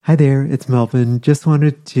Hi there, it's Melvin. Just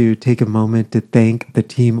wanted to take a moment to thank the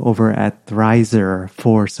team over at Thrizer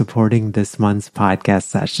for supporting this month's podcast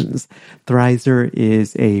sessions. Thrizer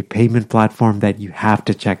is a payment platform that you have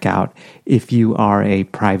to check out if you are a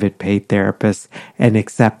private paid therapist and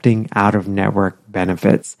accepting out-of-network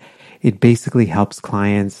benefits. It basically helps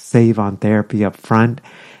clients save on therapy up front.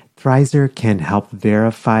 Thrizer can help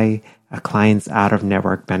verify a client's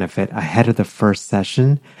out-of-network benefit ahead of the first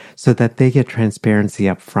session so that they get transparency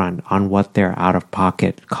up front on what their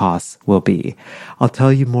out-of-pocket costs will be. I'll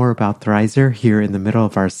tell you more about Thrizer here in the middle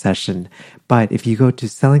of our session, but if you go to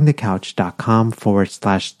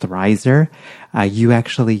sellingthecouch.com/Thrizer, you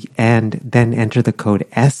actually and then enter the code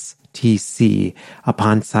STC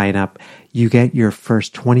upon sign up, you get your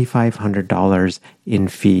first $2,500 in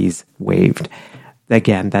fees waived.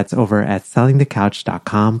 Again, that's over at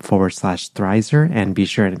sellingthecouch.com/Thrizer, and be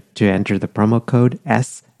sure to enter the promo code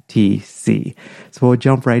STC. So we'll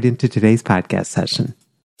jump right into today's podcast session.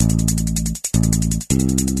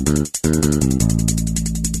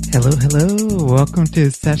 Hello. Welcome to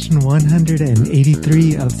session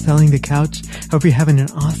 183 of Selling the Couch. Hope you're having an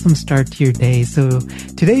awesome start to your day. So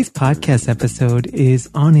today's podcast episode is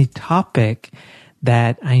on a topic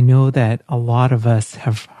that I know that a lot of us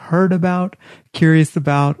have heard about, curious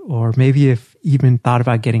about, or maybe have even thought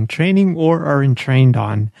about getting training or are trained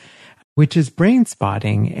on, which is brain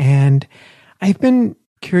spotting. And I've been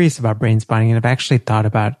curious about brain spotting, and I've actually thought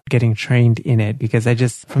about getting trained in it because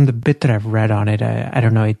from the bit that I've read on it, I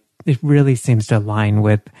don't know, it really seems to align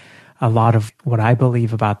with a lot of what I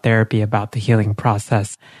believe about therapy, about the healing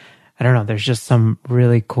process. I don't know, there's just some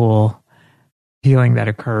really cool healing that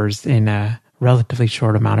occurs in a relatively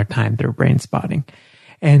short amount of time through brain spotting.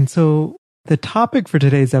 And so the topic for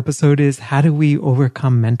today's episode is, how do we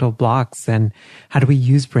overcome mental blocks and how do we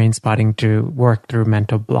use brain spotting to work through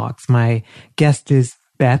mental blocks? My guest is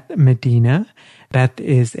Beth Medina. Beth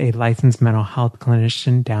is a licensed mental health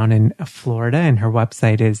clinician down in Florida, and her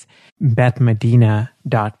website is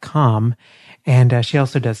bethmedina.com. And she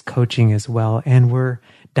also does coaching as well. And we're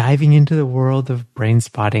diving into the world of brain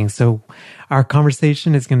spotting. So our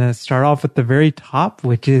conversation is going to start off at the very top,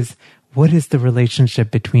 which is, what is the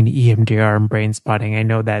relationship between EMDR and brain spotting? I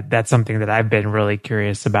know that that's something that I've been really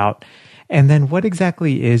curious about. And then what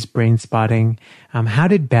exactly is brain spotting? How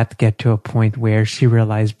did Beth get to a point where she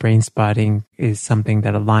realized brain spotting is something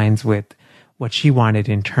that aligns with what she wanted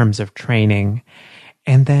in terms of training?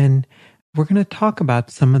 And then we're going to talk about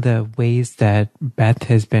some of the ways that Beth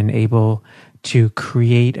has been able to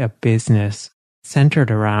create a business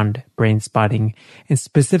centered around brain spotting, and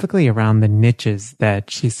specifically around the niches that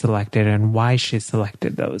she selected and why she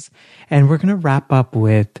selected those. And we're going to wrap up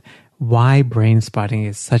with why brain spotting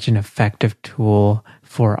is such an effective tool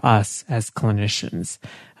for us as clinicians.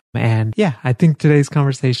 And yeah, I think today's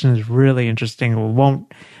conversation is really interesting. We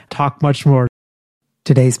won't talk much more.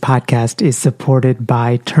 Today's podcast is supported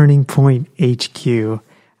by Turning Point HQ.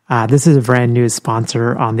 This is a brand new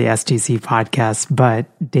sponsor on the STC podcast, but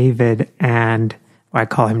I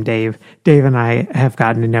call him Dave. Dave and I have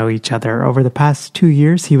gotten to know each other over the past 2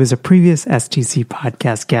 years. He was a previous STC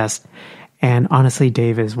podcast guest. And honestly,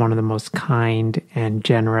 Dave is one of the most kind and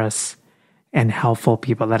generous and helpful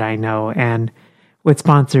people that I know. And with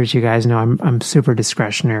sponsors, you guys know I'm super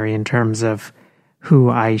discretionary in terms of who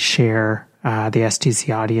I share the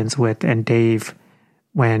STC audience with. And Dave,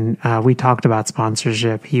 when we talked about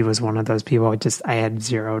sponsorship, he was one of those people I had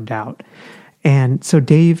zero doubt. And so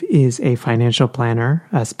Dave is a financial planner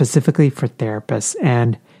specifically for therapists.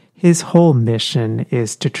 And his whole mission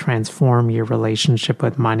is to transform your relationship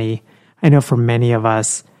with money. I know for many of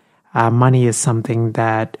us, money is something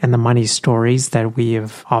and the money stories that we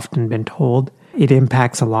have often been told, it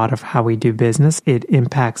impacts a lot of how we do business. It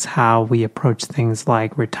impacts how we approach things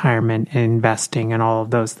like retirement and investing and all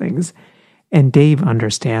of those things. And Dave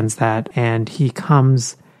understands that, and he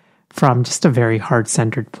comes from just a very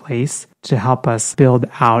heart-centered place to help us build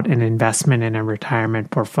out an investment in a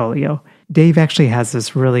retirement portfolio. Dave actually has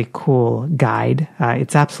this really cool guide.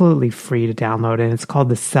 It's absolutely free to download, and it's called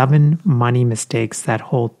The 7 Money Mistakes That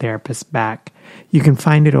Hold Therapists Back. You can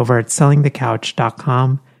find it over at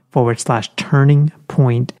sellingthecouch.com/Turning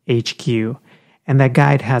Point HQ. And that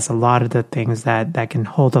guide has a lot of the things that can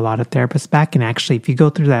hold a lot of therapists back. And actually, if you go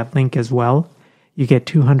through that link as well, you get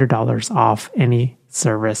 $200 off any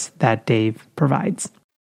service that Dave provides.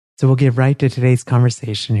 So we'll get right to today's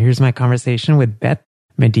conversation. Here's my conversation with Beth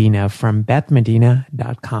Medina from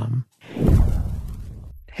bethmedina.com.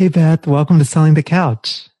 Hey, Beth, welcome to Selling the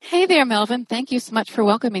Couch. Hey there, Melvin. Thank you so much for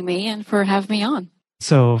welcoming me and for having me on.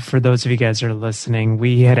 So for those of you guys who are listening,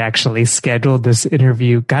 we had actually scheduled this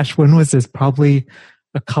interview. Gosh, when was this? Probably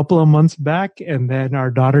a couple of months back, and then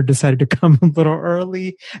our daughter decided to come a little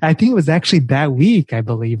early. I think it was actually that week, I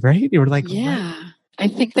believe, right? You were like, yeah. Right. I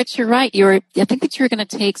think that you're right. I think that you were going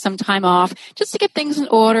to take some time off just to get things in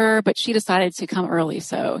order, but she decided to come early.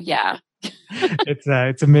 So yeah.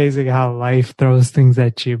 It's amazing how life throws things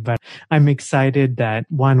at you, but I'm excited that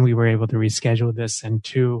one, we were able to reschedule this, and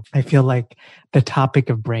two, I feel like the topic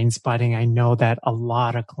of brain spotting, I know that a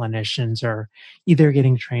lot of clinicians are either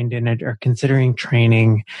getting trained in it or considering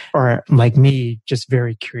training, or like me, just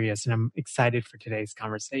very curious, and I'm excited for today's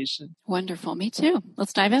conversation. Wonderful. Me too.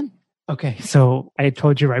 Let's dive in. Okay, so I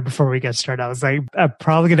told you right before we got started, I was like, I'm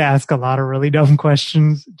probably going to ask a lot of really dumb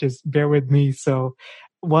questions. Just bear with me. So,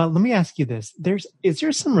 well, let me ask you this. Is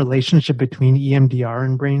there some relationship between EMDR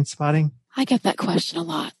and brain spotting? I get that question a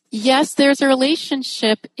lot. Yes, there's a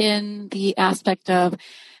relationship in the aspect of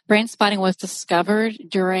brain spotting was discovered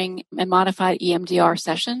during a modified EMDR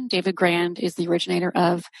session. David Grand is the originator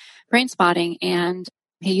of brain spotting, and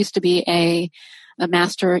he used to be a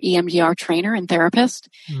master EMDR trainer and therapist,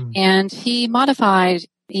 and he modified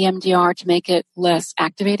EMDR to make it less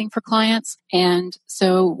activating for clients. And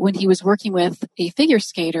so when he was working with a figure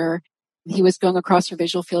skater, he was going across her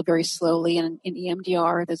visual field very slowly. And in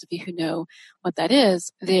EMDR, those of you who know what that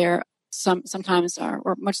is, there sometimes are,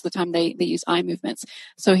 or much of the time they use eye movements.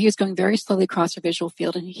 So he was going very slowly across her visual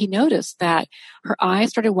field, and he noticed that her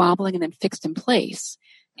eyes started wobbling and then fixed in place.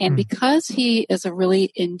 And because he is a really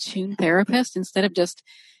in-tune therapist, instead of just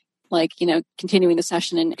continuing the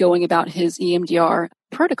session and going about his EMDR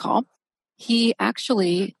protocol, he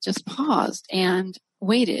actually just paused and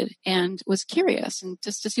waited and was curious and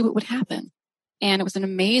just to see what would happen. And it was an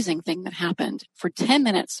amazing thing that happened. For 10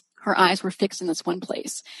 minutes, her eyes were fixed in this one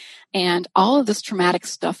place. And all of this traumatic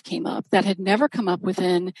stuff came up that had never come up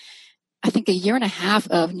within, I think, a year and a half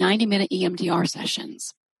of 90-minute EMDR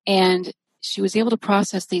sessions. And she was able to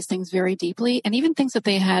process these things very deeply, and even things that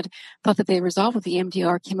they had thought that they resolved with the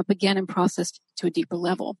EMDR came up again and processed to a deeper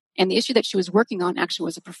level. And the issue that she was working on actually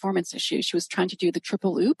was a performance issue. She was trying to do the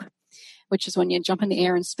triple loop, which is when you jump in the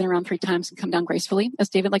air and spin around 3 times and come down gracefully, as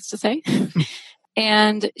David likes to say.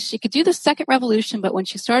 And she could do the second revolution, but when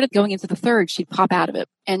she started going into the third, she'd pop out of it.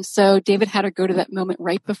 And so David had her go to that moment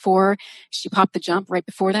right before she popped the jump, right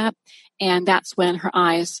before that. And that's when her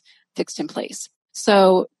eyes fixed in place.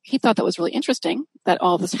 So he thought that was really interesting that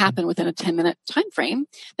all this happened within a 10-minute time frame.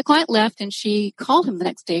 The client left, and she called him the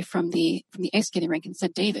next day from the ice skating rink and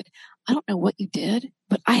said, "David, I don't know what you did,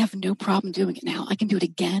 but I have no problem doing it now. I can do it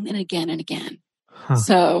again and again and again."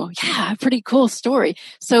 So yeah, pretty cool story.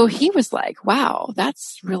 So he was like, "Wow,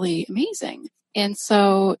 that's really amazing." And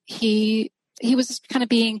so he was just kind of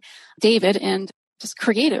being David and just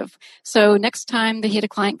creative. So next time that he had a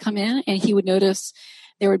client come in, and he would notice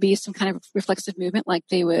there would be some kind of reflexive movement, like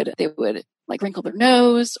they would like wrinkle their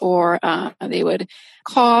nose, or they would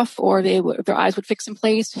cough, or their eyes would fix in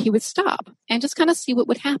place. He would stop and just kind of see what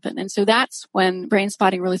would happen. And so that's when brain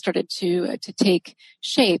spotting really started to take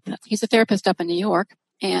shape. He's a therapist up in New York,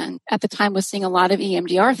 and at the time was seeing a lot of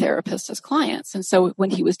EMDR therapists as clients. And so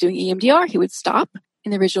when he was doing EMDR, he would stop in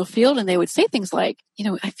the visual field, and they would say things like,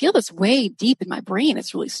 "I feel this way deep in my brain.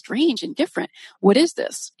 It's really strange and different. What is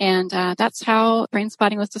this?" And that's how brain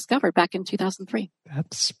spotting was discovered back in 2003.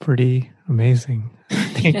 That's pretty amazing.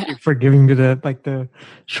 Thank you for giving me the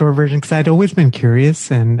short version, because I'd always been curious,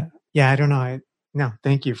 and I don't know.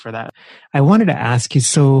 Thank you for that. I wanted to ask you,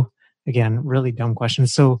 so again, really dumb question.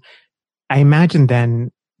 So I imagine then,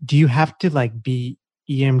 do you have to be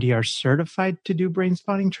EMDR certified to do brain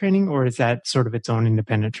spotting training, or is that sort of its own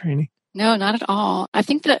independent training? No, not at all. I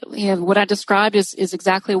think that what I described is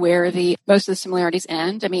exactly where most of the similarities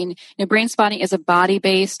end. I mean, brain spotting is a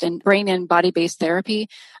body-based and brain and body-based therapy.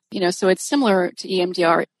 So it's similar to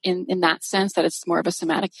EMDR in that sense that it's more of a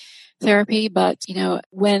somatic therapy. But,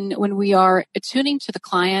 when we are attuning to the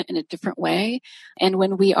client in a different way, and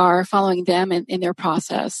when we are following them in their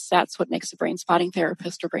process, that's what makes a brain spotting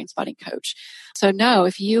therapist or brain spotting coach. So no,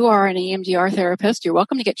 if you are an EMDR therapist, you're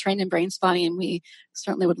welcome to get trained in brain spotting, and we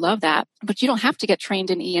certainly would love that. But you don't have to get trained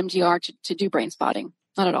in EMDR to do brain spotting.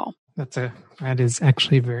 Not at all. That is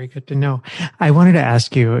actually very good to know. I wanted to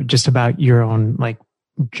ask you just about your own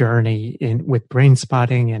journey with brain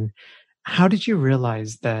spotting, and how did you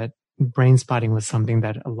realize that brain spotting was something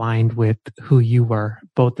that aligned with who you were,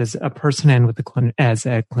 both as a person and as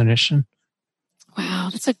a clinician? Wow,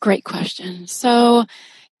 that's a great question. So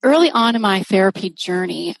early on in my therapy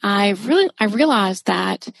journey, I realized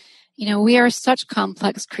that, we are such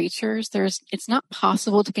complex creatures. It's not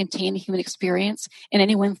possible to contain human experience in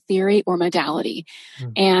any one theory or modality.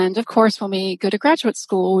 Mm. And of course, when we go to graduate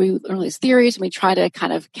school, we learn these theories and we try to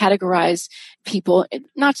kind of categorize people,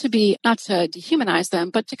 not to dehumanize them,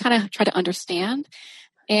 but to kind of try to understand.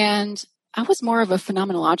 And I was more of a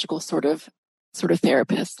phenomenological sort of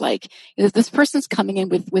therapist. Like, this person's coming in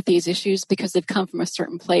with these issues because they've come from a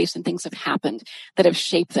certain place and things have happened that have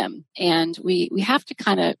shaped them. And we have to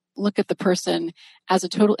kind of look at the person as a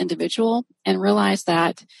total individual and realize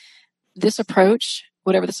that this approach,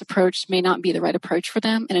 whatever this approach, may not be the right approach for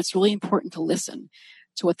them. And it's really important to listen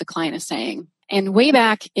to what the client is saying. And way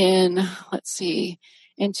back in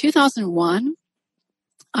 2001,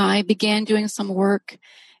 I began doing some work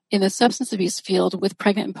in the substance abuse field with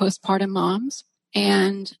pregnant and postpartum moms.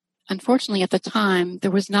 And unfortunately, at the time,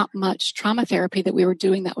 there was not much trauma therapy that we were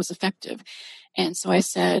doing that was effective. And so I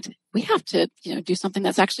said, we have to, do something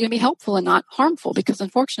that's actually going to be helpful and not harmful, because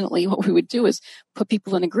unfortunately, what we would do is put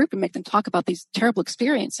people in a group and make them talk about these terrible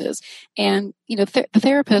experiences. And, the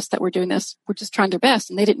therapists that were doing this were just trying their best,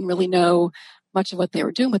 and they didn't really know much of what they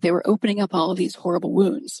were doing, but they were opening up all of these horrible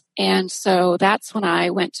wounds. And so that's when I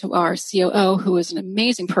went to our COO, who was an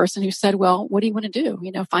amazing person, who said, well, what do you want to do?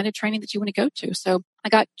 Find a training that you want to go to. So I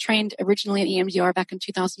got trained originally in EMDR back in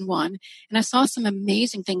 2001, and I saw some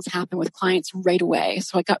amazing things happen with clients right away.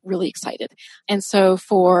 So I got really excited. And so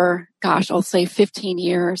for, I'll say 15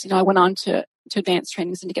 years, I went on to advanced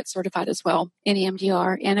trainings and to get certified as well in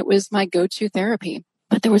EMDR. And it was my go-to therapy,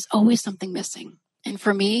 but there was always something missing. And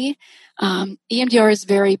for me, EMDR is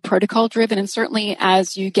very protocol driven. And certainly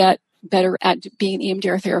as you get better at being an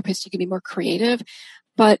EMDR therapist, you can be more creative,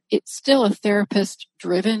 but it's still a therapist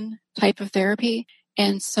driven type of therapy.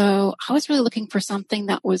 And so I was really looking for something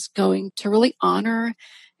that was going to really honor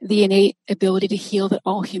the innate ability to heal that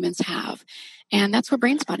all humans have. And that's where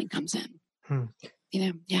brain spotting comes in.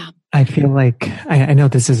 Yeah. I feel like I know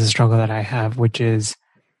this is a struggle that I have, which is,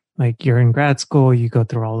 like, you're in grad school, you go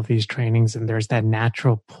through all of these trainings, and there's that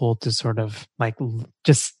natural pull to sort of like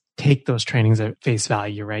just take those trainings at face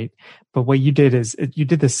value, right? But what you did is you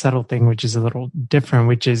did this subtle thing, which is a little different,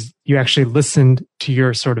 which is you actually listened to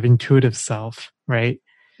your sort of intuitive self, right?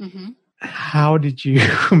 Mm-hmm. How did you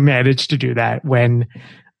manage to do that when,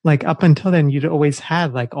 like, up until then, you'd always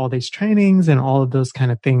had like all these trainings and all of those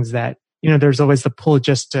kind of things that, there's always the pull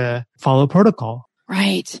just to follow protocol.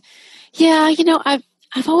 Right. Yeah.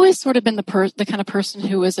 I've always sort of been the kind of person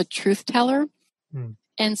who is a truth teller.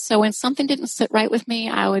 And so when something didn't sit right with me,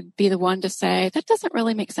 I would be the one to say, that doesn't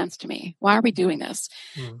really make sense to me. Why are we doing this?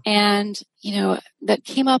 And, that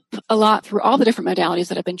came up a lot through all the different modalities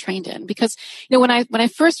that I've been trained in. Because, when I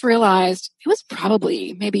first realized, it was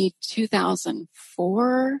probably maybe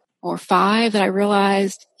 2004 or 5 that I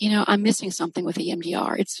realized, I'm missing something with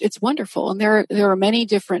EMDR. It's wonderful. And there are many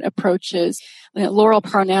different approaches. Laurel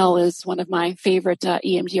Parnell is one of my favorite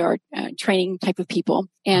EMDR training type of people.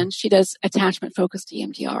 And she does attachment-focused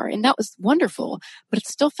EMDR. And that was wonderful, but it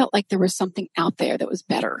still felt like there was something out there that was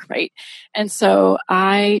better, right? And so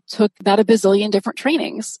I took about a bazillion different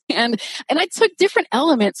trainings. And I took different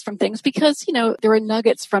elements from things because, there are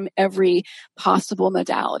nuggets from every possible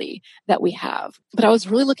modality that we have. But I was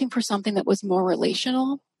really looking for something that was more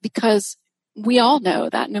relational, because we all know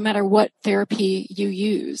that no matter what therapy you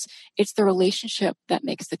use, it's the relationship that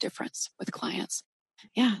makes the difference with clients.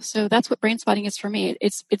 Yeah, so that's what brain spotting is for me.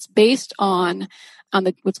 It's based on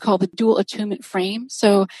the what's called the dual attunement frame.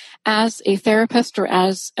 So as a therapist or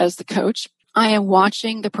as the coach, I am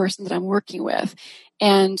watching the person that I'm working with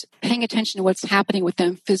and paying attention to what's happening with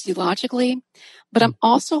them physiologically, but I'm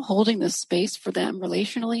also holding this space for them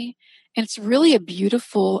relationally. And it's really a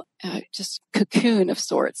beautiful just cocoon of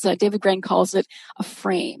sorts. David Grand calls it a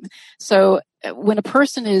frame. So when a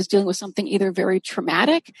person is dealing with something either very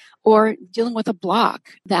traumatic or dealing with a block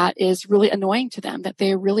that is really annoying to them, that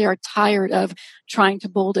they really are tired of trying to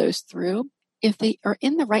bulldoze through, if they are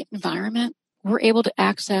in the right environment, we're able to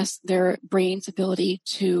access their brain's ability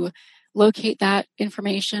to locate that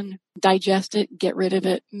information, digest it, get rid of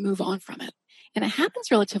it, move on from it. And it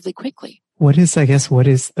happens relatively quickly. What is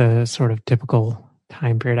the sort of typical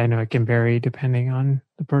time period? I know it can vary depending on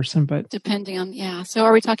the person, but... Depending on, yeah. So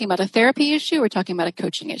are we talking about a therapy issue or talking about a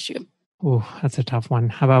coaching issue? Oh, that's a tough one.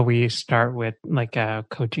 How about we start with like a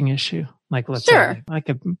coaching issue? Like let's say like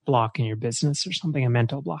a block in your business or something, a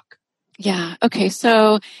mental block. Yeah. Okay.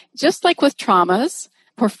 So just like with traumas,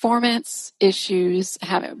 performance issues,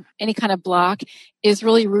 having any kind of block is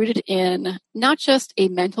really rooted in not just a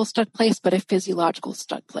mental stuck place, but a physiological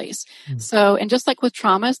stuck place. So, and just like with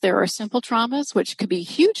traumas, there are simple traumas, which could be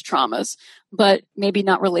huge traumas, but maybe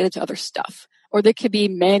not related to other stuff. or they could be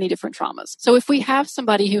many different traumas. So if we have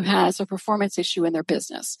somebody who has a performance issue in their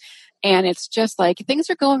business, and it's just like things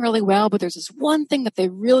are going really well, but there's this one thing that they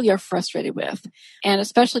really are frustrated with, and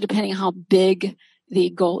especially depending on how big the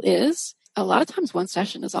goal is, a lot of times one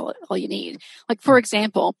session is all you need. Like, for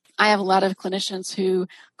example, I have a lot of clinicians who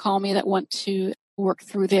call me that want to work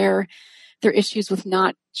through their issues with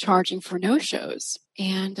not charging for no-shows.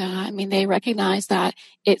 And they recognize that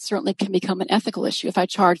it certainly can become an ethical issue. If I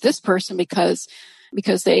charge this person because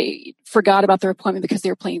they forgot about their appointment because they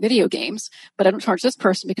were playing video games, but I don't charge this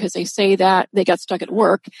person because they say that they got stuck at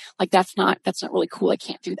work, like that's not really cool. I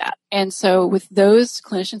can't do that. And so with those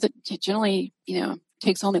clinicians, it generally,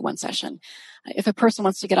 takes only one session. If a person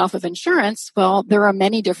wants to get off of insurance, well, there are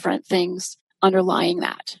many different things underlying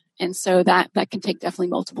that. And so that can take definitely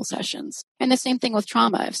multiple sessions. And the same thing with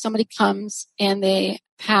trauma. If somebody comes and they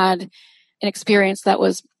had an experience that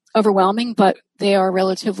was overwhelming, but they are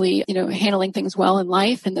relatively, handling things well in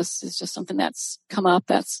life, and this is just something that's come up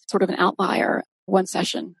that's sort of an outlier, one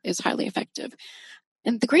session is highly effective.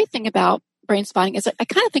 And the great thing about brain spotting is I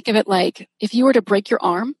kind of think of it like if you were to break your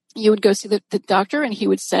arm, you would go see the doctor and he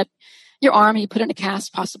would set your arm and you put it in a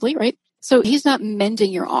cast possibly, right? So he's not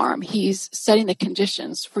mending your arm. He's setting the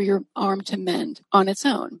conditions for your arm to mend on its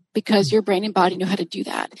own because your brain and body know how to do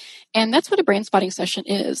that. And that's what a brain spotting session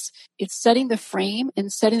is. It's setting the frame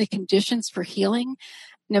and setting the conditions for healing,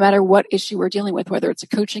 no matter what issue we're dealing with, whether it's a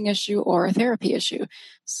coaching issue or a therapy issue.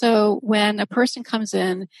 So when a person comes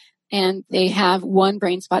in and they have one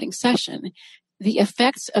brain spotting session, the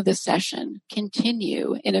effects of the session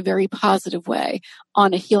continue in a very positive way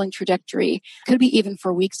on a healing trajectory, could be even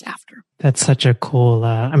for weeks after. That's such a cool,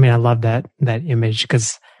 I love that image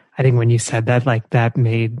because I think when you said that, like that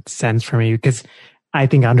made sense for me because I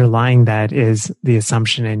think underlying that is the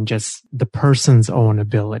assumption in just the person's own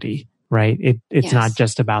ability, right? It's not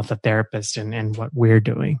just about the therapist and what we're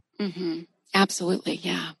doing. Mm-hmm. Absolutely.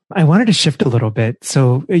 Yeah. I wanted to shift a little bit.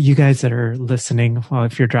 So you guys that are listening, well,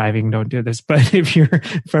 if you're driving, don't do this, but if you're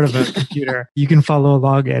in front of a computer, you can follow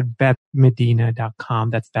along at bethmedina.com.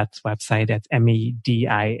 That's Beth's website. That's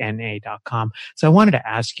medina.com. So I wanted to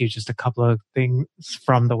ask you just a couple of things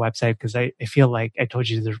from the website because I feel like I told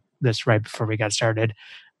you this right before we got started.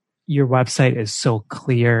 Your website is so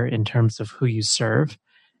clear in terms of who you serve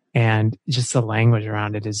and just the language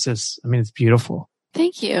around it is just, it's beautiful.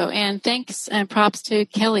 Thank you. And thanks and props to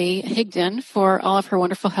Kelly Higdon for all of her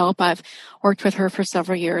wonderful help. I've worked with her for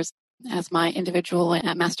several years as my individual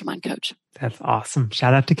mastermind coach. That's awesome.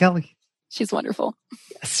 Shout out to Kelly. She's wonderful.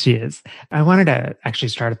 Yes, she is. I wanted to actually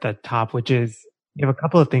start at the top, which is you have a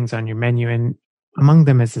couple of things on your menu, and among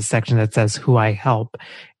them is a section that says who I help.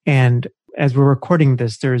 And as we're recording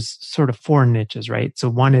this, there's sort of 4 niches, right? So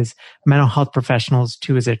 1 is mental health professionals,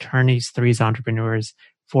 2 is attorneys, 3 is entrepreneurs,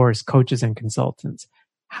 4 is coaches and consultants.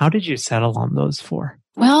 How did you settle on those 4?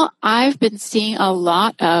 Well, I've been seeing a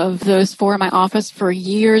lot of those 4 in my office for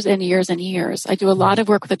years and years and years. I do a lot of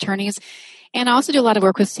work with attorneys and I also do a lot of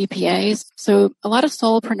work with CPAs. So a lot of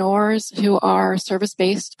solopreneurs who are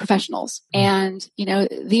service-based professionals. And,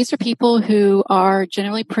 these are people who are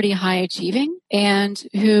generally pretty high achieving and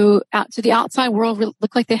who out to the outside world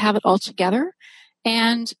look like they have it all together.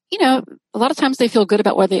 And, a lot of times they feel good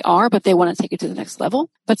about where they are, but they want to take it to the next level.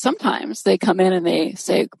 But sometimes they come in and they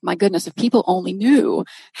say, my goodness, if people only knew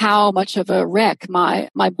how much of a wreck my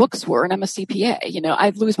books were, and I'm a CPA,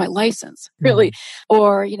 I'd lose my license, really. Mm-hmm.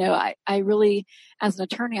 Or, I really, as an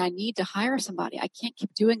attorney, I need to hire somebody. I can't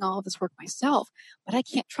keep doing all of this work myself, but I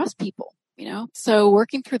can't trust people. So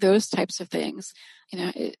working through those types of things,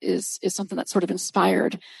 is something that sort of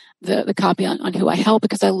inspired the copy on who I help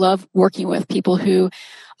because I love working with people who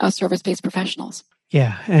are service-based professionals.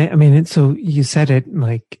 Yeah. So you said it,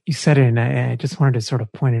 and I just wanted to sort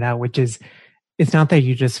of point it out, which is, it's not that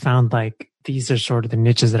you just found like, these are sort of the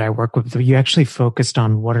niches that I work with, but you actually focused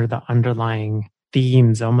on what are the underlying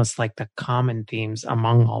themes, almost like the common themes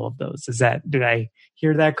among all of those. Did I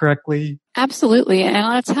hear that correctly? Absolutely. And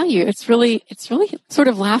I'll tell you, it's really sort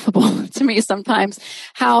of laughable to me sometimes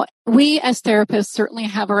how we as therapists certainly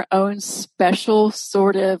have our own special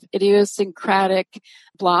sort of idiosyncratic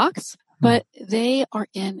blocks, but they are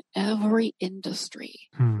in every industry.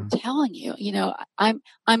 I'm telling you, I'm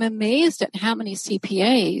amazed at how many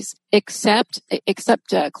CPAs accept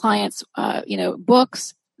clients,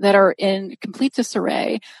 books that are in complete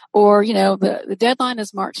disarray, or, the deadline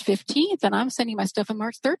is March 15th and I'm sending my stuff on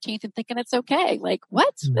March 13th and thinking it's okay. Like,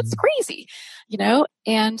 what? That's crazy,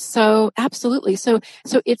 And so absolutely. So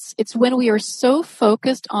it's when we are so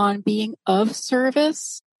focused on being of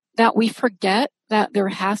service that we forget that there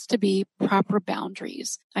has to be proper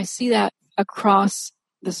boundaries. I see that across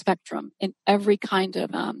the spectrum in every kind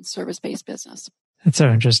of service-based business. That's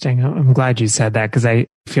so interesting. I'm glad you said that because I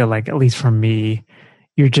feel like, at least for me,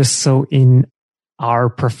 you're just so in our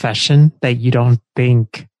profession that you don't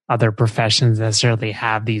think other professions necessarily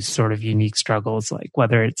have these sort of unique struggles, like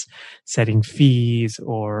whether it's setting fees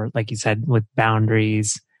or, like you said, with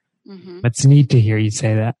boundaries. Mm-hmm. It's neat to hear you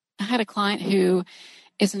say that. I had a client who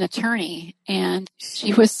is an attorney, and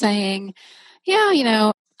she was saying,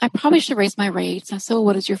 yeah, I probably should raise my rates. I said, well,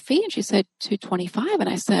 what is your fee? And she said, $225. And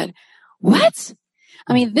I said, what?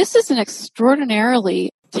 I mean, this is an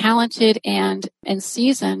extraordinarily talented and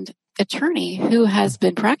seasoned attorney who has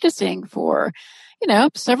been practicing for,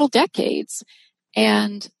 several decades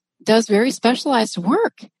and does very specialized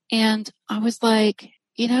work. And I was like,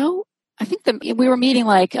 I think we were meeting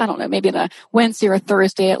like, I don't know, maybe on a Wednesday or a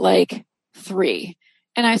Thursday at like 3.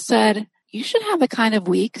 And I said, you should have the kind of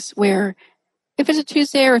weeks where if it's a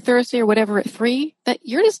Tuesday or a Thursday or whatever at 3, that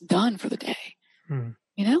you're just done for the day.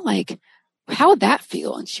 Like, how would that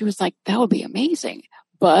feel? And she was like, that would be amazing.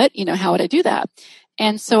 But, how would I do that?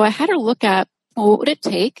 And so I had her look at, well, what would it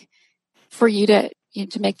take for you to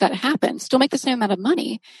make that happen? Still make the same amount of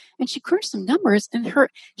money. And she crunched some numbers, and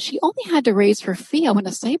she only had to raise her fee, I want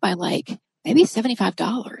to say, by like maybe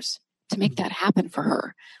 $75 to make that happen for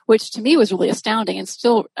her, which to me was really astounding and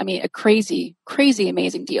still, a crazy, crazy,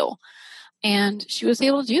 amazing deal. And she was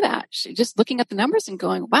able to do that. She just looking at the numbers and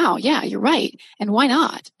going, wow, yeah, you're right. And why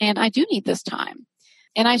not? And I do need this time.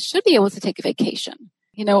 And I should be able to take a vacation.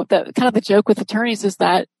 The kind of the joke with attorneys is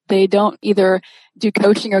that they don't either do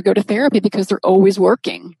coaching or go to therapy because they're always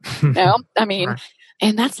working.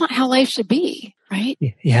 And that's not how life should be, right?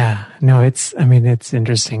 Yeah. No, it's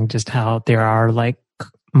interesting just how there are like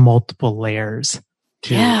multiple layers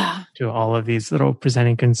to all of these little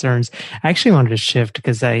presenting concerns. I actually wanted to shift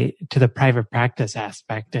to the private practice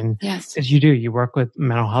aspect. And yes, as you work with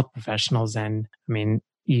mental health professionals, and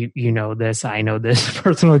you know this, I know this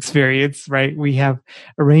personal experience, right? We have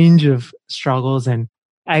a range of struggles, and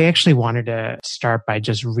I actually wanted to start by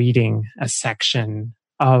just reading a section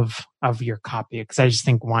of your copy, because I just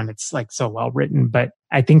think, one, it's like so well written, but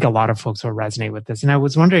I think a lot of folks will resonate with this. And I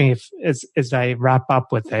was wondering if, as I wrap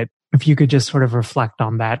up with it, if you could just sort of reflect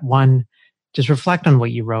on that. One, just reflect on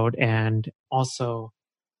what you wrote, and also,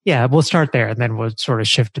 we'll start there and then we'll sort of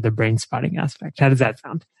shift to the brain spotting aspect. How does that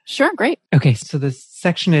sound? Sure, great. Okay, so this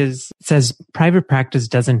section says private practice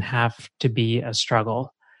doesn't have to be a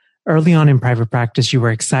struggle. Early on in private practice, you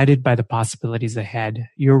were excited by the possibilities ahead,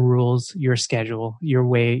 your rules, your schedule, your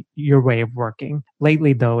way of working.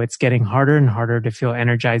 Lately, though, it's getting harder and harder to feel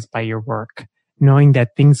energized by your work, knowing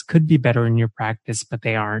that things could be better in your practice, but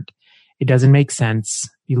they aren't. It doesn't make sense.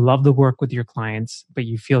 You love the work with your clients, but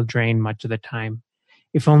you feel drained much of the time.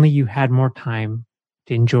 If only you had more time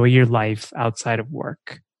to enjoy your life outside of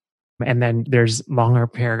work. And then there's longer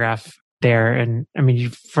paragraph there. And you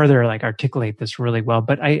further articulate this really well,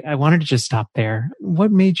 but I wanted to just stop there.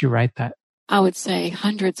 What made you write that? I would say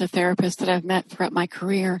hundreds of therapists that I've met throughout my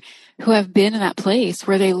career who have been in that place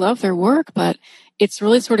where they love their work, but it's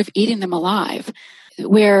really sort of eating them alive,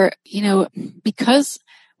 where, because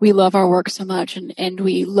we love our work so much and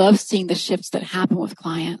we love seeing the shifts that happen with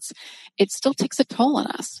clients, it still takes a toll on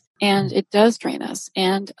us. And it does drain us.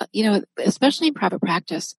 And, especially in private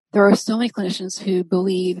practice, there are so many clinicians who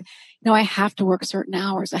believe, I have to work certain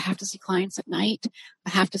hours. I have to see clients at night.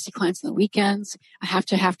 I have to see clients on the weekends. I have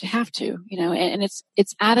to, and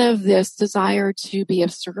it's out of this desire to be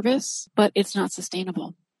of service, but it's not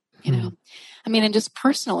sustainable, and just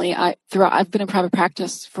personally, I've been in private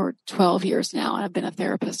practice for 12 years now, and I've been a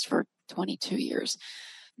therapist for 22 years.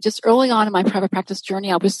 Just early on in my private practice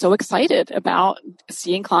journey, I was so excited about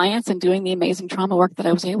seeing clients and doing the amazing trauma work that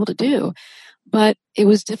I was able to do. But it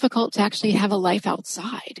was difficult to actually have a life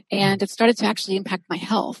outside. And it started to actually impact my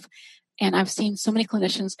health. And I've seen so many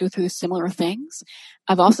clinicians go through similar things.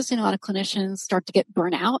 I've also seen a lot of clinicians start to get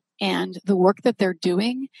burnt out, and the work that they're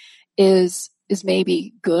doing is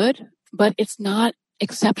maybe good, but it's not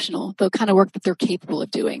exceptional, the kind of work that they're capable of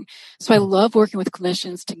doing. So I love working with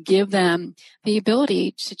clinicians to give them the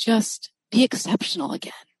ability to just be exceptional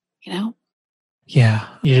again, Yeah,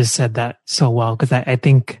 you just said that so well, because I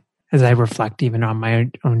think as I reflect even on my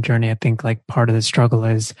own journey, I think part of the struggle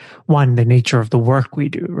is, one, the nature of the work we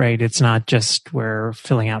do, right? It's not just we're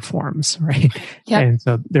filling out forms, right? Yep. And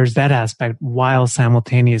so there's that aspect, while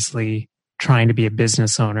simultaneously trying to be a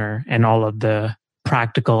business owner and all of the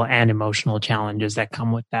practical and emotional challenges that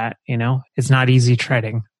come with that. It's not easy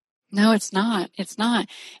treading. No, it's not. It's not.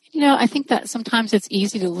 I think that sometimes it's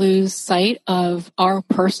easy to lose sight of our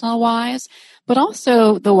personal whys, but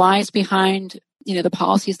also the whys behind the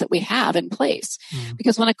policies that we have in place.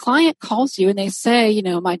 Because when a client calls you and they say,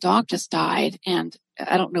 my dog just died and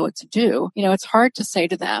I don't know what to do, it's hard to say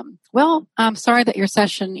to them, well, I'm sorry that your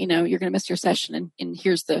session, you're going to miss your session and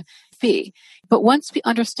here's the fee. But once we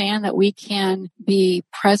understand that we can be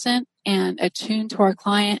present and attuned to our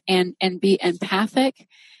client and be empathic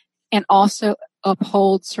and also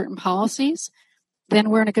uphold certain policies, then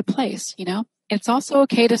we're in a good place, It's also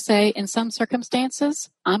okay to say, in some circumstances,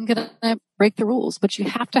 I'm going to break the rules, but you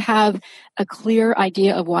have to have a clear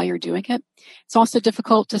idea of why you're doing it. It's also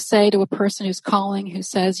difficult to say to a person who's calling, who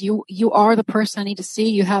says, you are the person I need to see,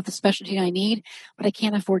 you have the specialty I need, but I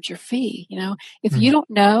can't afford your fee. If you don't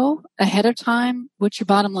know ahead of time what your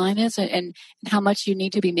bottom line is and how much you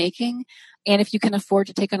need to be making, and if you can afford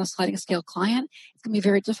to take on a sliding scale client, it's going to be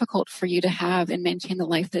very difficult for you to have and maintain the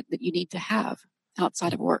life that you need to have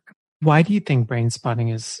outside of work. Why do you think brain spotting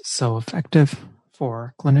is so effective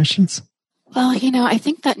for clinicians? Well, I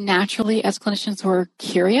think that naturally as clinicians, we're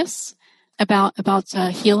curious about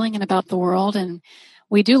healing and about the world. And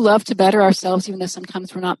we do love to better ourselves, even though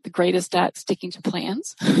sometimes we're not the greatest at sticking to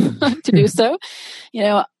plans to do so.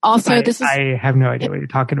 I have no idea what you're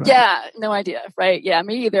talking about. Yeah, no idea. Right. Yeah,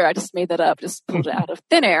 me either. I just made that up, just pulled it out of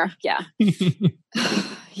thin air. Yeah.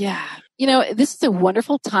 Yeah. This is a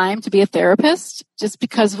wonderful time to be a therapist just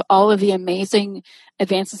because of all of the amazing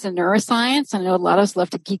advances in neuroscience. I know a lot of us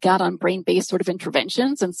love to geek out on brain-based sort of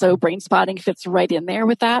interventions. And so brain spotting fits right in there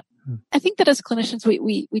with that. I think that as clinicians,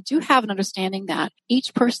 we do have an understanding that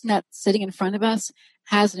each person that's sitting in front of us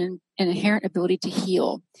has an inherent ability to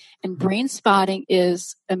heal. And brain spotting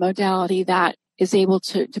is a modality that is able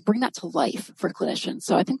to bring that to life for clinicians.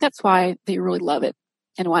 So I think that's why they really love it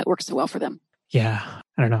and why it works so well for them. Yeah,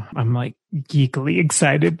 I don't know. I'm like geekily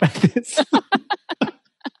excited by this.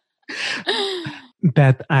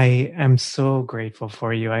 Beth, I am so grateful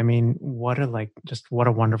for you. I mean, what a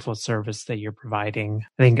wonderful service that you're providing.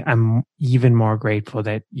 I think I'm even more grateful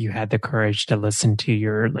that you had the courage to listen to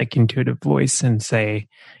your intuitive voice and say,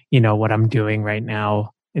 what I'm doing right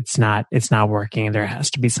now, it's not working. There has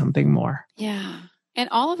to be something more. Yeah. And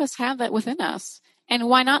all of us have that within us. And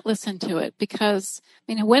why not listen to it? Because,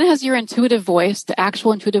 when has your intuitive voice, the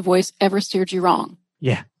actual intuitive voice, ever steered you wrong?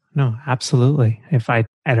 Yeah, no, absolutely. I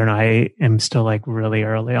don't know, I am still really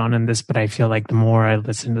early on in this, but I feel like the more I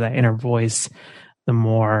listen to that inner voice, the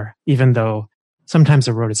more, even though sometimes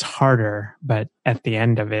the road is harder, but at the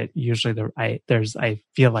end of it, usually I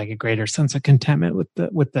feel like a greater sense of contentment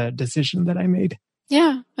with the decision that I made.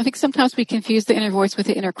 Yeah, I think sometimes we confuse the inner voice with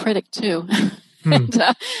the inner critic too. And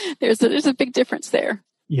there's a big difference there.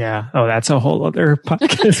 Yeah. Oh, that's a whole other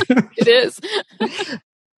podcast. It is.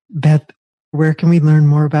 Beth, where can we learn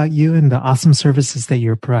more about you and the awesome services that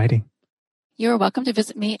you're providing? You're welcome to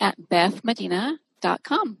visit me at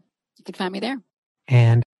bethmedina.com. You can find me there.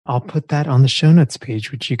 And I'll put that on the show notes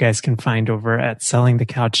page, which you guys can find over at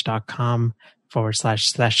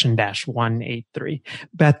sellingthecouch.com/session-183.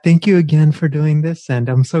 Beth, thank you again for doing this. And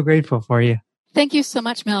I'm so grateful for you. Thank you so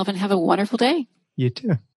much, Melvin. Have a wonderful day. You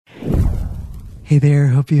too. Hey there.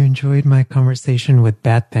 Hope you enjoyed my conversation with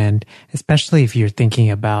Beth, and especially if you're thinking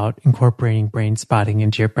about incorporating brain spotting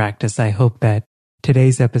into your practice, I hope that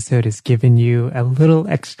today's episode has given you a little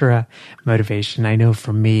extra motivation. I know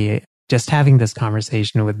for me, just having this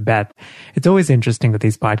conversation with Beth, it's always interesting with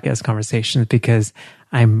these podcast conversations because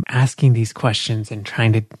I'm asking these questions and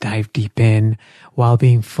trying to dive deep in while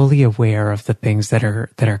being fully aware of the things that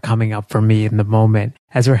are coming up for me in the moment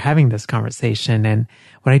as we're having this conversation. And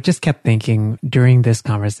what I just kept thinking during this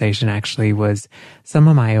conversation actually was some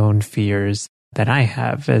of my own fears that I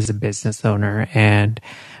have as a business owner. And,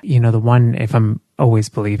 the one, if I'm always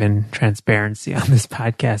believe in transparency on this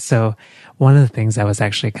podcast. So one of the things that was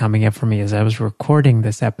actually coming up for me as I was recording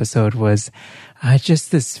this episode was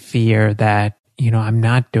just this fear that, I'm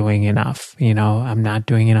not doing enough, I'm not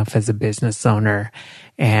doing enough as a business owner,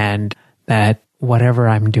 and that whatever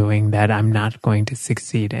I'm doing, that I'm not going to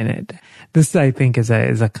succeed in it. This, I think, is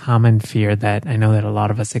a common fear that I know that a lot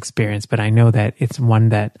of us experience, but I know that it's one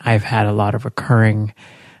that I've had a lot of recurring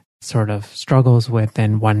sort of struggles with,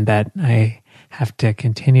 and one that I have to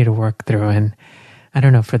continue to work through. And I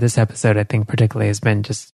don't know, for this episode, I think particularly has been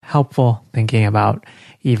just helpful thinking about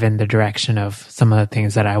even the direction of some of the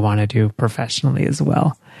things that I want to do professionally as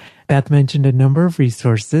well. Beth mentioned a number of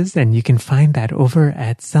resources, and you can find that over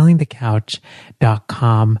at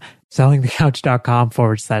sellingthecouch.com,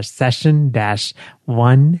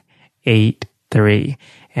 sellingthecouch.com/session-183.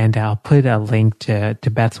 And I'll put a link to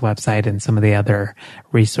Beth's website and some of the other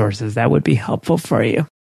resources that would be helpful for you.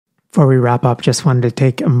 Before we wrap up, just wanted to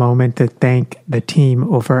take a moment to thank the team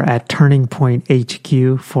over at Turning Point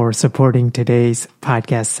HQ for supporting today's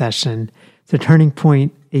podcast session. So Turning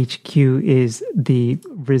Point HQ is the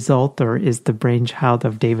result or is the brainchild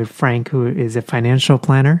of David Frank, who is a financial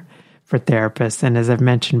planner for therapists. And as I've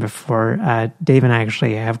mentioned before, Dave and I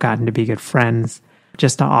actually have gotten to be good friends,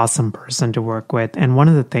 just an awesome person to work with. And one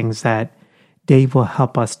of the things that Dave will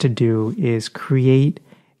help us to do is create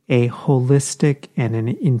a holistic and an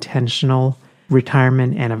intentional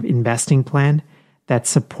retirement and an investing plan that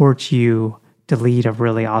supports you to lead a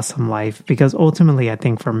really awesome life. Because ultimately, I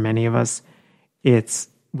think for many of us,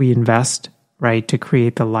 we invest, right, to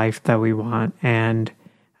create the life that we want. And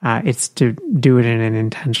it's to do it in an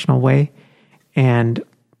intentional way. And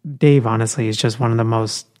Dave, honestly, is just one of the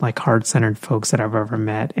most heart-centered folks that I've ever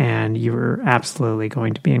met. And you're absolutely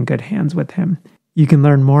going to be in good hands with him. You can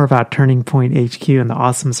learn more about Turning Point HQ and the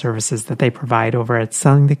awesome services that they provide over at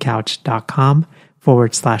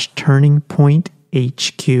sellingthecouch.com/Turning Point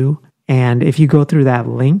HQ. And if you go through that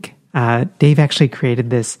link, Dave actually created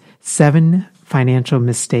this 7 financial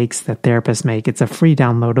mistakes that therapists make. It's a free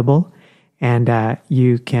downloadable, and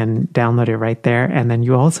you can download it right there. And then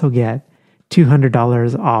you also get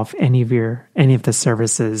 $200 off any of the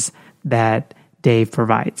services that Dave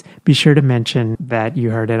provides. Be sure to mention that you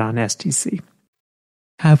heard it on STC.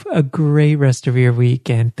 Have a great rest of your week,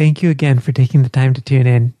 and thank you again for taking the time to tune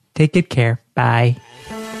in. Take good care. Bye.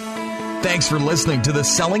 Thanks for listening to the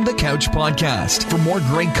Selling the Couch podcast. For more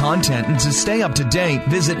great content and to stay up to date,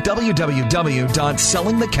 visit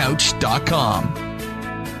www.sellingthecouch.com.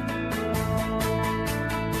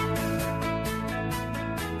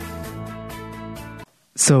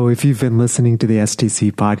 So if you've been listening to the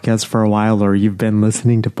STC podcast for a while, or you've been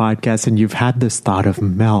listening to podcasts and you've had this thought of,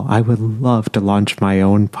 Mel, I would love to launch my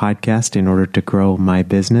own podcast in order to grow my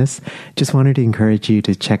business, just wanted to encourage you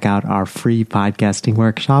to check out our free podcasting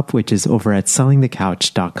workshop, which is over at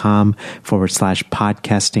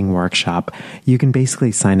sellingthecouch.com/podcasting workshop. You can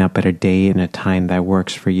basically sign up at a day and a time that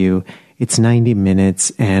works for you. It's 90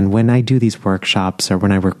 minutes. And when I do these workshops or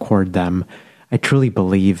when I record them, I truly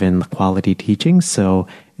believe in the quality teaching, so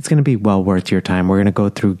it's going to be well worth your time. We're going to go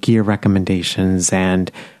through gear recommendations and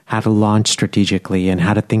how to launch strategically and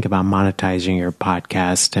how to think about monetizing your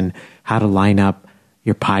podcast and how to line up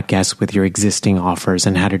your podcast with your existing offers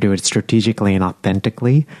and how to do it strategically and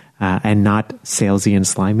authentically and not salesy and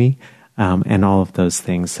slimy and all of those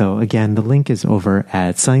things. So again, the link is over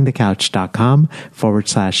at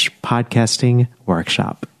sellingthecouch.com/podcasting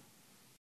workshop.